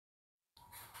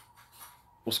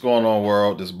What's going on,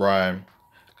 world? This is Brian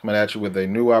coming at you with a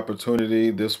new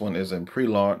opportunity. This one is in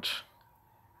pre-launch.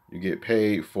 You get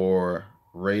paid for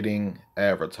rating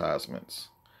advertisements.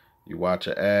 You watch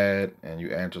an ad and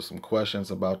you answer some questions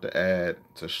about the ad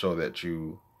to show that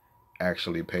you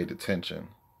actually paid attention.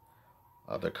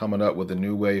 They're coming up with a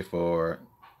new way for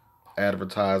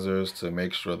advertisers to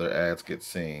make sure their ads get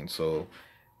seen. So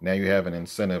now you have an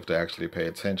incentive to actually pay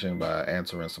attention by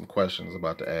answering some questions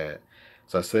about the ad.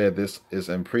 So I said this is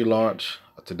in pre-launch.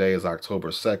 Today is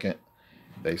October 2nd.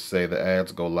 They say the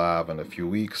ads go live in a few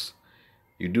weeks.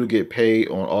 You do get paid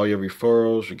on all your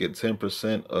referrals. You get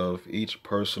 10% of each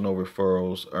personal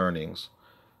referral's earnings.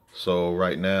 So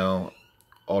right now,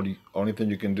 only thing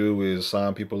you can do is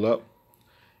sign people up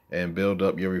and build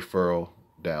up your referral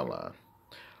downline.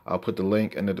 I'll put the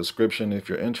link in the description. If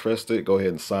you're interested, go ahead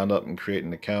and sign up and create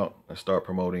an account and start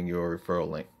promoting your referral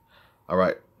link. All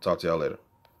right, talk to y'all later.